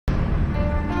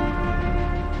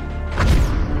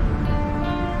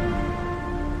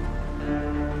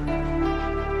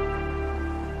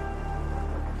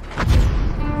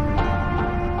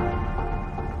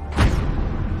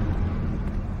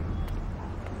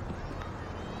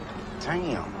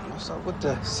Damn, what's up with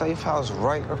the safe house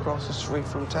right across the street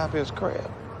from Tapia's crib?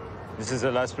 This is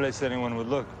the last place anyone would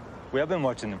look. We have been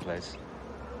watching the place.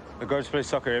 The guards play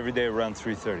soccer every day around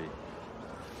 3:30.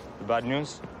 The bad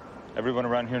news? Everyone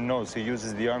around here knows he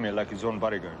uses the army like his own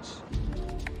bodyguards.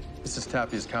 This is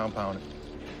Tapia's compound.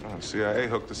 Oh, CIA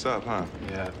hooked us up, huh?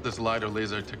 Yeah, this LiDAR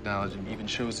laser technology even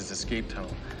shows his escape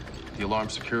tunnel. The alarm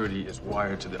security is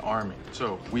wired to the army.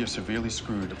 So we are severely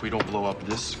screwed if we don't blow up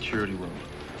this security room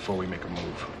before we make a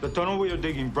move. The tunnel we are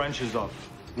digging branches off.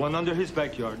 One under his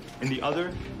backyard and the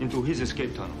other into his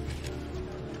escape tunnel.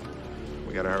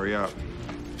 We gotta hurry up.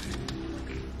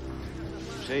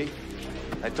 See?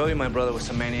 I told you my brother was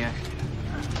a maniac.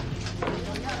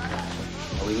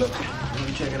 Are we looking? Let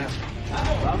me check it out.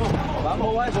 Vamos,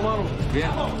 vamos, guay, vamos.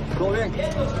 Bien. Todo bien.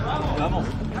 Vamos.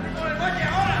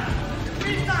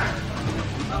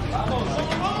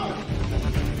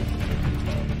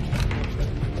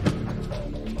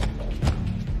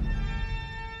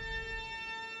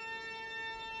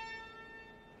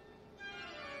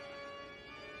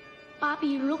 Bobby,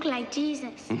 you look like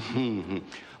Jesus.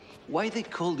 Why they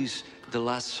call this the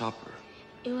Last Supper?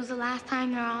 It was the last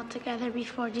time they're all together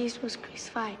before Jesus was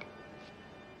crucified.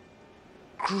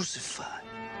 Crucified.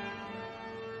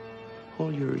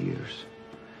 Hold your ears.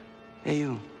 Hey,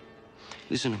 you.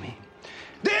 Listen to me.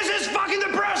 This is fucking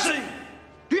depressing!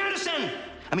 Do you understand?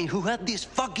 I mean, who had this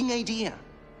fucking idea?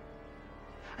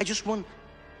 I just want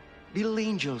little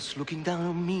angels looking down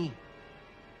on me.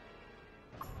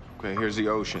 Okay, here's the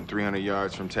ocean, 300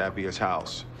 yards from Tapia's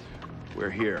house.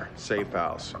 We're here, safe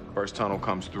house. First tunnel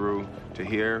comes through to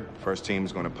here. First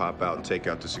team's gonna pop out and take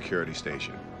out the security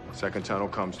station. Second tunnel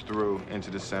comes through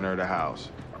into the center of the house.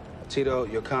 Tito,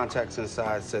 your contacts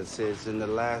inside said Sid's in the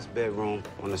last bedroom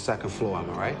on the second floor, am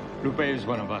I right? Lupe is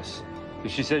one of us.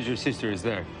 If she says your sister is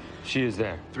there, she is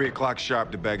there. 3 o'clock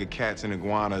sharp, the bag of cats and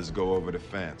iguanas go over the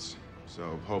fence.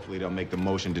 So hopefully they'll make the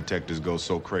motion detectors go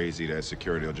so crazy that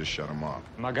security will just shut them off.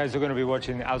 My guys are gonna be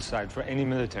watching outside for any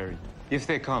military. If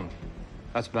they come,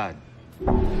 that's bad.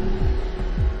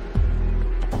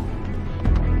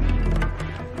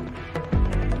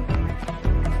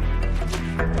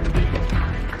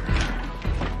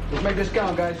 Let's make this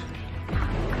count, guys.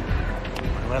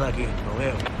 Van aquí, lo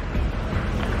veo.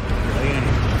 Ahí viene.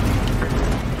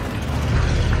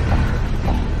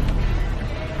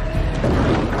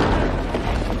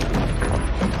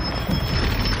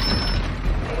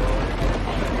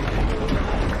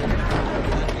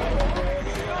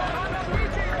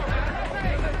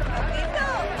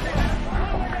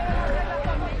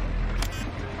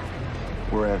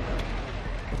 We're at.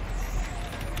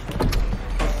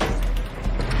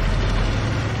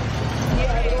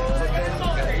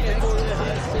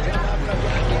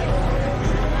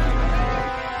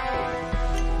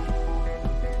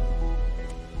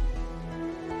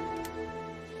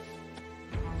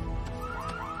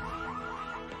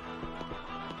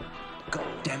 God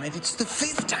damn it, it's the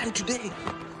 5th time today.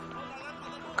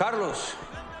 Carlos,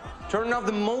 turn off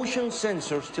the motion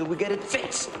sensors till we get it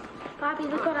fixed. Bobby,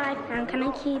 look what I found. Can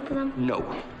I keep them? No.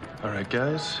 All right,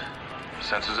 guys.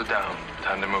 Sensors are down.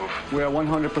 Time to move. We are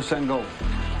 100% go.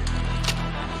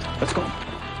 Let's go.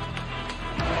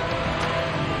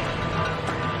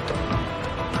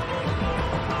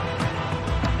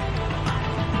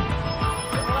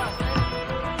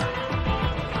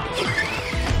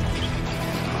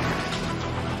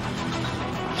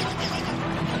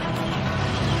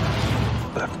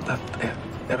 Left. Yeah,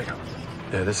 there we go.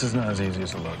 Yeah, this is not as easy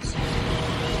as it looks.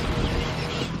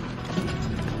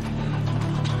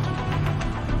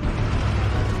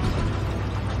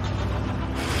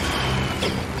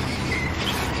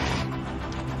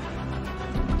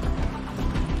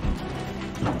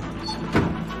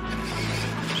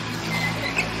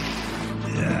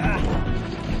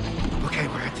 Okay,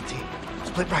 we're at the team.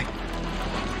 Split right.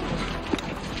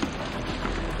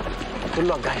 Good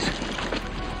luck, guys.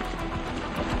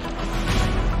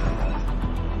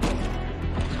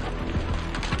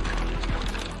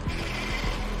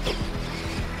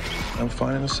 I'm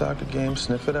fine in a soccer game.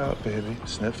 Sniff it out, baby.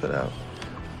 Sniff it out.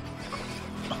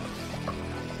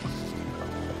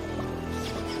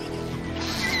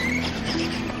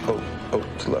 Oh,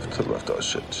 to the left. Oh,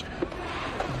 shit.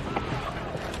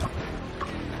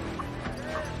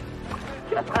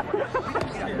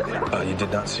 You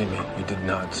did not see me. You did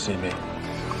not see me.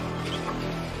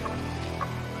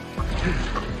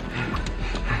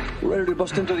 We're ready to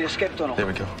bust into the escape tunnel. There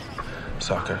we go.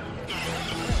 Soccer.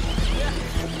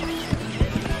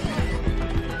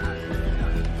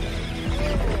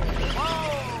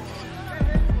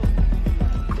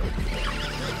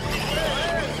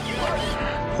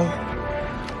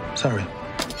 Oh, sorry.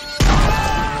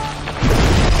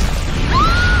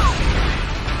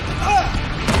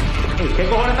 ¿Qué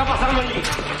cojones está pasando allí?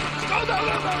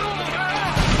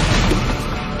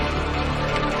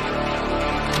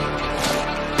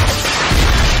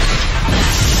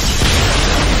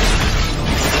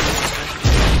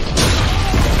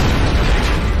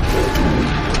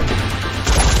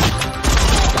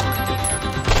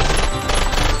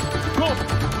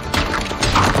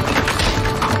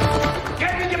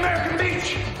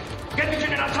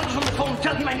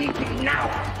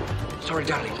 Sorry,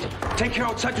 darling. Take her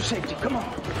outside to safety. Come on.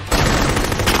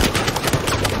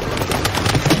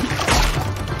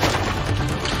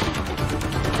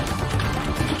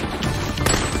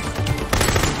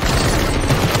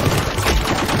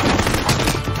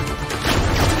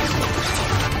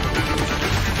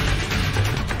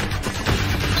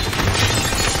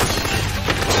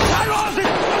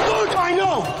 I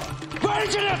know! Where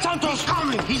is it? Santos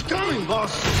coming! He's coming,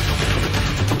 boss!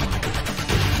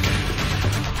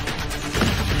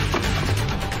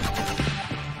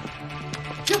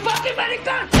 You fucking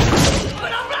American!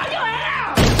 Gonna blow your head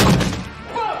out!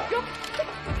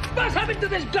 What's happened to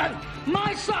this gun?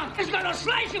 My son is gonna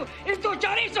slice you into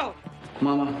chorizo!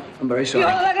 Mama, I'm very sorry.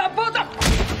 ¡Hijo de la puta!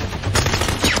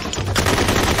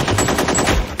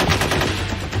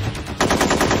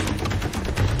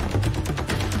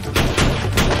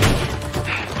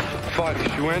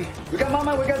 Fighters, you in? We got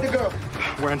Mama, we got the girl.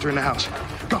 We're entering the house.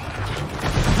 Go.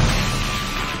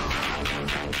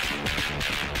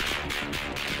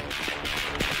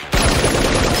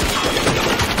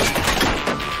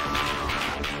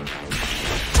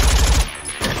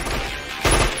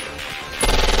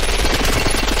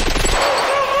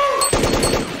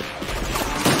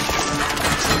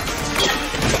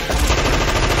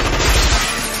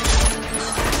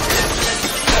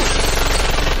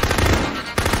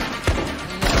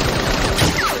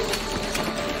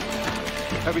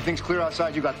 Everything's clear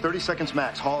outside. You got 30 seconds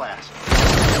max. Haul ass.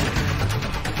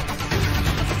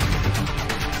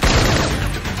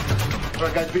 All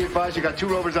right, guys, be advised. You got 2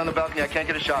 rovers on the balcony. I can't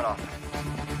get a shot off.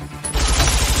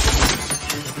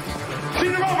 See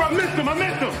the rover! I missed him! I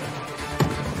missed him!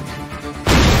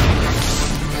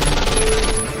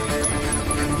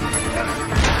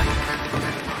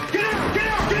 Get out! Get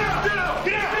out! Get out! Get out!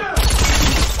 Get out!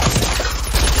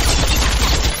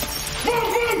 Move!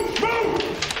 Move! Move!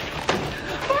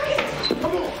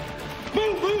 Come on!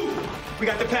 Move! Move! We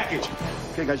got the package.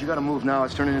 Okay, guys, you gotta move now.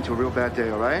 It's turning into a real bad day,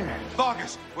 all right?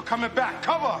 Vargas, we're coming back.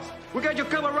 Cover us! We got your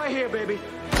cover right here, baby.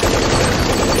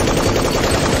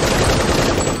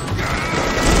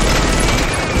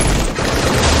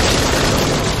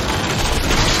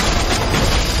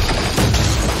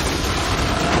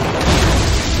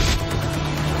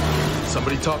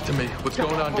 Somebody talk to me. What's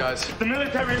going on, guys? The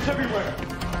military is everywhere.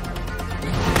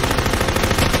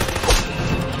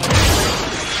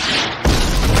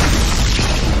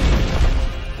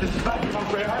 This is back, my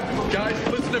friend. Guys,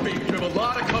 listen to me. We have a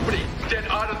lot of company. Get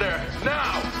out of there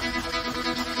now!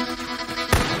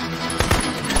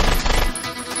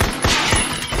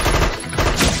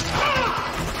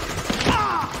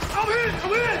 I'm in!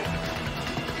 I'm in!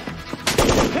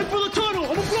 Head for the tunnel!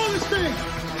 I'm gonna blow this thing!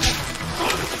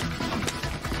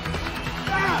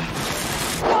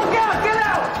 Walk out! Get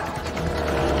out!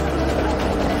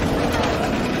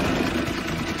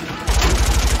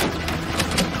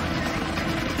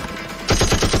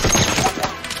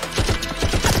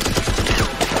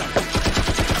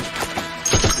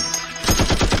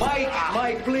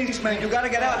 Mike, please, man. You gotta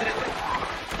get out.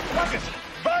 Vargas!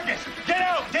 Get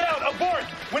out! Get out! Abort!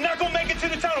 We're not gonna make it to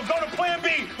the tunnel. Go to Plan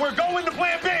B. We're going to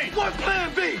Plan B. What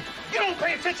Plan B? You don't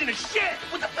pay attention to shit.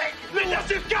 What the fuck? That's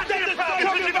just goddamn problem.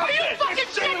 Are you fucking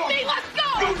shitting me? Let's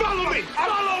go! You follow me!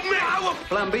 Follow me! I will.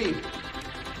 Plan B.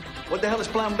 What the hell is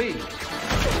Plan B?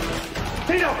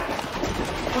 Tito!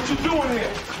 What you doing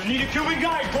here? You need a Cuban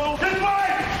guy, bro. This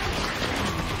way!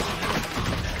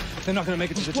 They're not gonna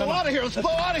make it to the tunnel. Blow out of here. Let's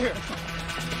blow out of here.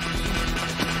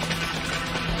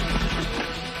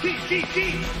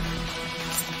 Keep!